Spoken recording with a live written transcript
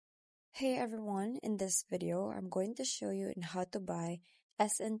Hey everyone, in this video, I'm going to show you on how to buy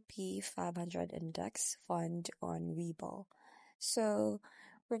S&P 500 Index Fund on Webull. So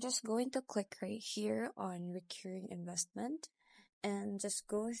we're just going to click right here on recurring investment and just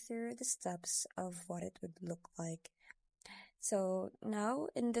go through the steps of what it would look like. So now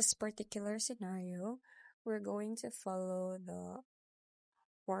in this particular scenario, we're going to follow the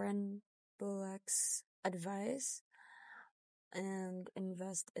Warren Buffett's advice and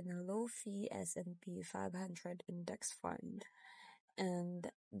invest in a low-fee S&P 500 index fund.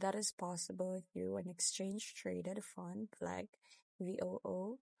 And that is possible through an exchange-traded fund like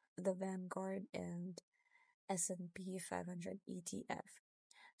VOO, the Vanguard, and S&P 500 ETF.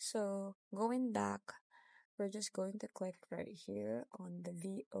 So going back, we're just going to click right here on the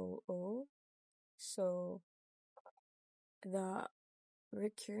VOO. So the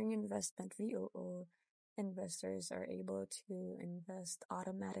recurring investment VOO investors are able to invest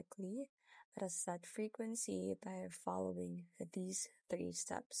automatically at a set frequency by following these 3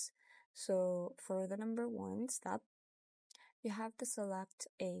 steps. So for the number 1 step, you have to select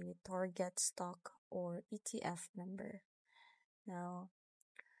a target stock or ETF number. Now,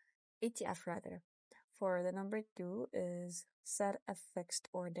 ETF rather. For the number 2 is set a fixed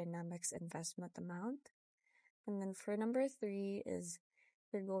or dynamics investment amount. And then for number 3 is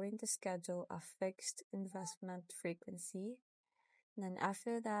you're going to schedule a fixed investment frequency. And then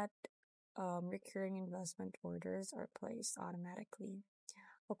after that, recurring investment orders are placed automatically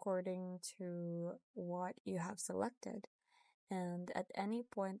according to what you have selected. And at any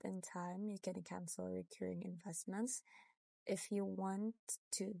point in time, you can cancel recurring investments if you want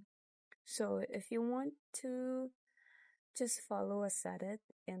to. So if you want to just follow a set it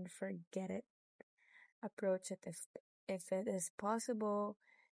and forget it, approach it if it is possible.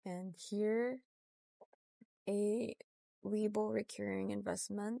 And here a Webull recurring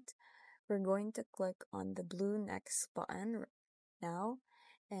investment, we're going to click on the blue next button now.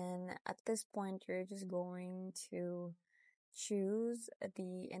 And at this point, you're just going to choose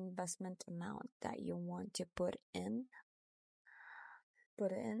the investment amount that you want to put in,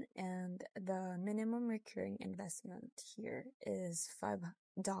 and the minimum recurring investment here is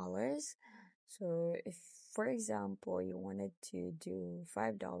 $5. So if, for example, you wanted to do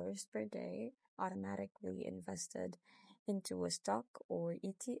 $5 per day automatically invested into a stock or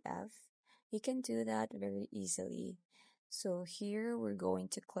ETF, you can do that very easily. So here we're going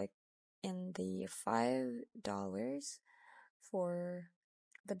to click in the $5 for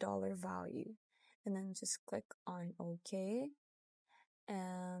the dollar value, and then just click on OK.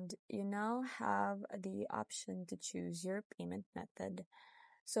 And you now have the option to choose your payment method.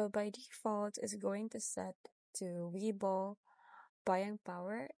 So by default, it's going to set to Webull buying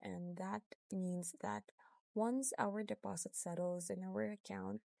power, and that means that once our deposit settles in our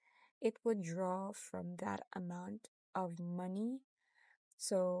account, it would draw from that amount of money.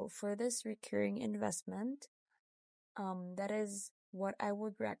 So for this recurring investment, that is what I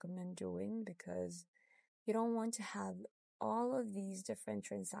would recommend doing, because you don't want to have all of these different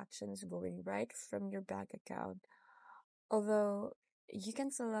transactions going right from your bank account. Although you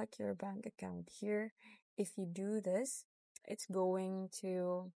can select your bank account here, if you do this, it's going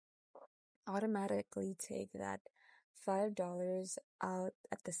to automatically take that $5 out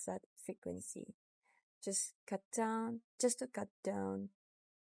at the set frequency. Just to cut down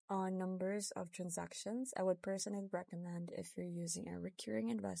on numbers of transactions, I would personally recommend, if you're using a recurring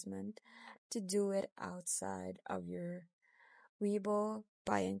investment, to do it outside of your Webull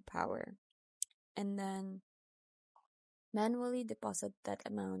buying power, and then manually deposit that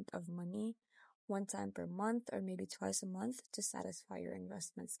amount of money 1 time per month or maybe twice a month to satisfy your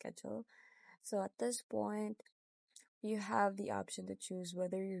investment schedule. So at this point, you have the option to choose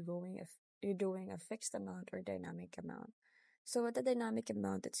whether you're doing a fixed amount or dynamic amount. So with the dynamic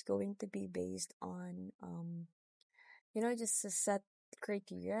amount, it's going to be based on just a set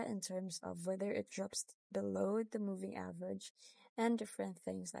criteria in terms of whether it drops below the moving average and different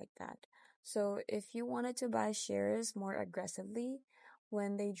things like that. So if you wanted to buy shares more aggressively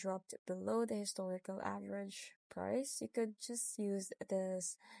when they dropped below the historical average price, you could just use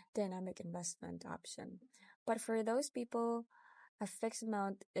this dynamic investment option. But for those people, a fixed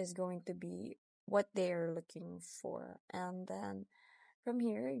amount is going to be what they are looking for. And then from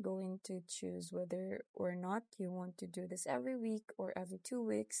here, you're going to choose whether or not you want to do this every week or every 2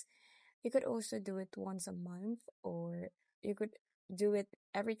 weeks. You could also do it once a month, or you could do it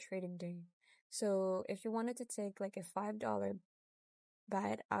every trading day. So if you wanted to take like a $5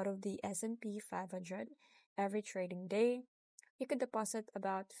 bite out of the S&P 500 every trading day, you could deposit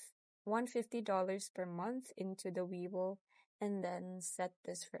about $150 per month into the Webull and then set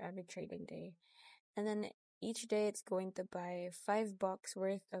this for every trading day. And then each day it's going to buy $5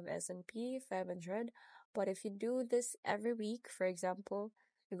 worth of S&P 500. But if you do this every week, for example,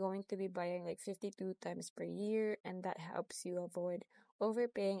 you're going to be buying like 52 times per year, and that helps you avoid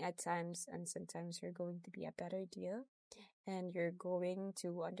overpaying at times, and sometimes you're going to be a better deal and you're going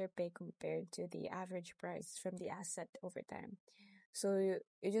to underpay compared to the average price from the asset over time. So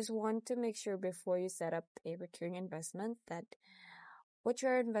you just want to make sure before you set up a recurring investment that what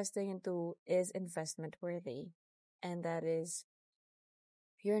you're investing into is investment worthy. And that is,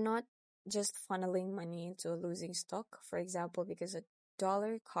 you're not just funneling money into a losing stock, for example, because a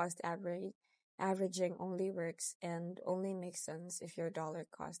dollar cost averaging only works and only makes sense if you're dollar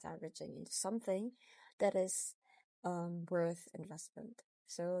cost averaging into something that is worth investment.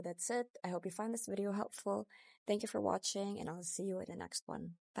 So that's it. I hope you find this video helpful. Thank you for watching, and I'll see you in the next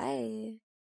one. Bye.